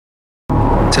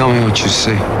Tell me what you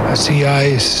see. I see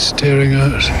eyes staring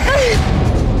out.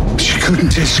 She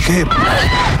couldn't escape.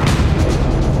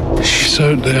 She's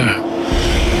out there.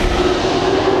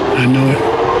 I know it.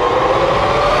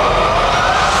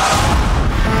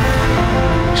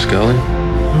 Scully?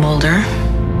 Mulder?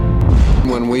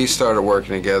 When we started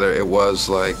working together, it was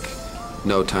like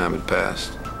no time had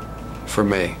passed. For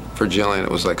me. For Gillian, it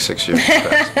was like 6 years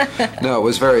had passed. No, it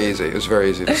was very easy. It was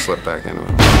very easy to slip back into it.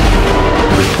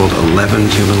 We pulled 11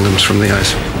 human limbs from the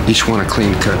ice. Each one a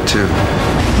clean cut, too.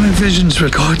 My visions were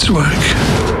God's work.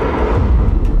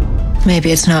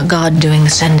 Maybe it's not God doing the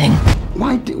sending.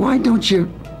 Why don't you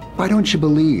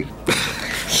believe?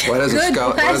 Why doesn't Good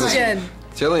Scully? question.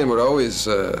 Gillian would always.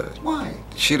 Why?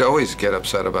 She'd always get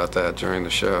upset about that during the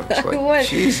show. It's like, What?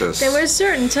 Jesus. There were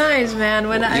certain times, man,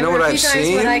 when You know what I've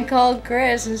seen? when I called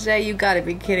Chris and said, "You got to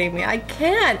be kidding me! I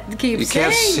can't keep You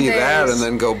saying can't see this." that and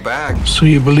then go back. So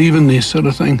you believe in these sort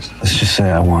of things? Let's just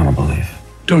say I want to believe.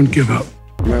 Don't give up.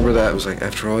 Remember that? It was like,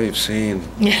 after all you've seen,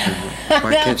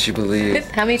 why can't you believe?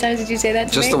 How many times did you say that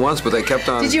to Just me? the once, but they kept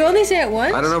on. Did you only say it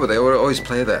once? I don't know, but they would always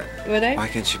play that. Were they? Why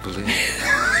can't you believe?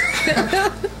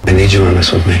 I need you on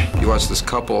this with me. You watch this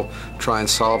couple try and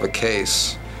solve a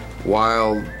case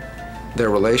while their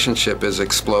relationship is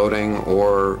exploding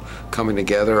or coming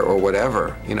together or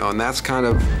whatever, you know, and that's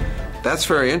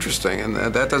very interesting, and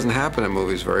that doesn't happen in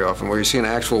movies very often, where you see an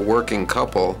actual working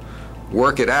couple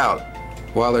work it out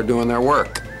while they're doing their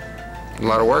work. A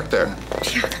lot of work there.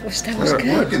 Yeah, that was good.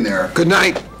 Working there. Good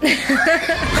night.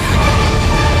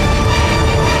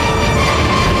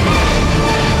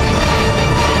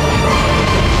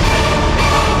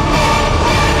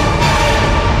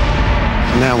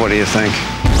 Now what do you think?